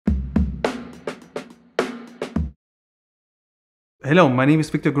Hello, my name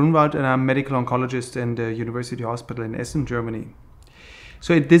is Viktor Grünwald and I'm a medical oncologist in the University Hospital in Essen, Germany.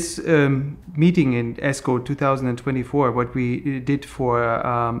 So at this meeting in ESCO 2024, what we did for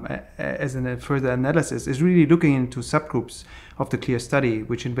as a further analysis is really looking into subgroups of the CLEAR study,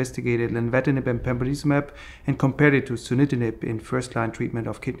 which investigated Lenvatinib and Pembrolizumab and compared it to sunitinib in first-line treatment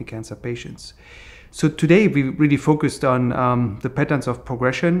of kidney cancer patients. So today we really focused on the patterns of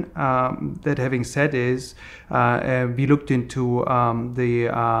progression. That having said is, we looked into the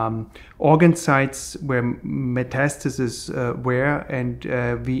organ sites where metastases were,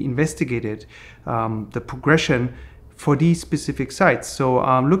 and we investigated the progression for these specific sites. So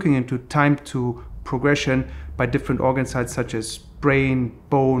looking into time to progression by different organ sites such as brain,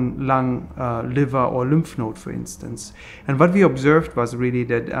 bone, lung, liver, or lymph node, for instance. And what we observed was really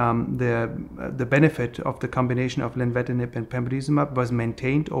that the benefit of the combination of Lenvatinib and Pembrolizumab was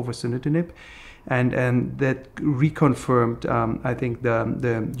maintained over sunitinib, and that reconfirmed, I think,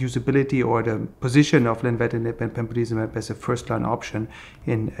 the usability or the position of Lenvatinib and Pembrolizumab as a first-line option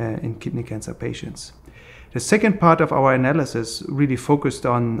in kidney cancer patients. The second part of our analysis really focused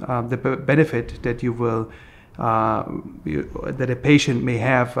on the benefit that that a patient may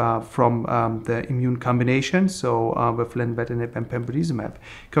have from the immune combination, so with Lenvatinib and Pembrolizumab,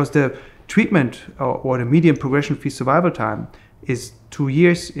 because the treatment or the median progression-free survival time is 2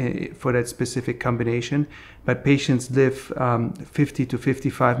 years for that specific combination, but patients live 50 to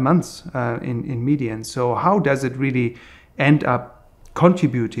 55 months in median. So how does it really end up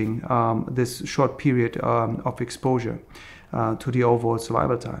contributing this short period of exposure to the overall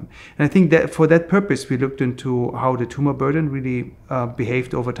survival time? And I think that for that purpose, we looked into how the tumor burden really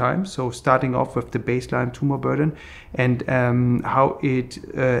behaved over time. So starting off with the baseline tumor burden and how it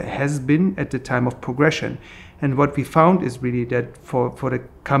has been at the time of progression. And what we found is really that for the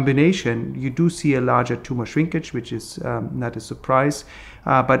combination, you do see a larger tumor shrinkage, which is not a surprise.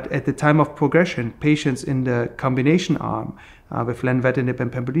 But at the time of progression, patients in the combination arm with Lenvatinib and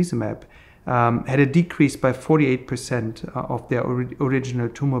Pembrolizumab had a decrease by 48% of their original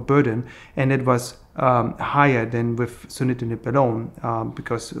tumor burden, and it was higher than with sunitinib alone,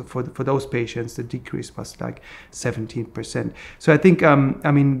 because for those patients the decrease was like 17%. So I think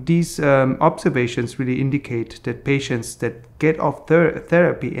these observations really indicate that patients that get off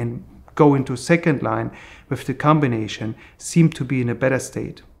therapy and go into second line with the combination seem to be in a better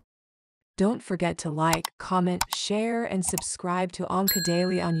state. Don't forget to like, comment, share, and subscribe to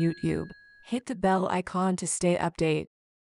OncoDaily on YouTube. Hit the bell icon to stay updated.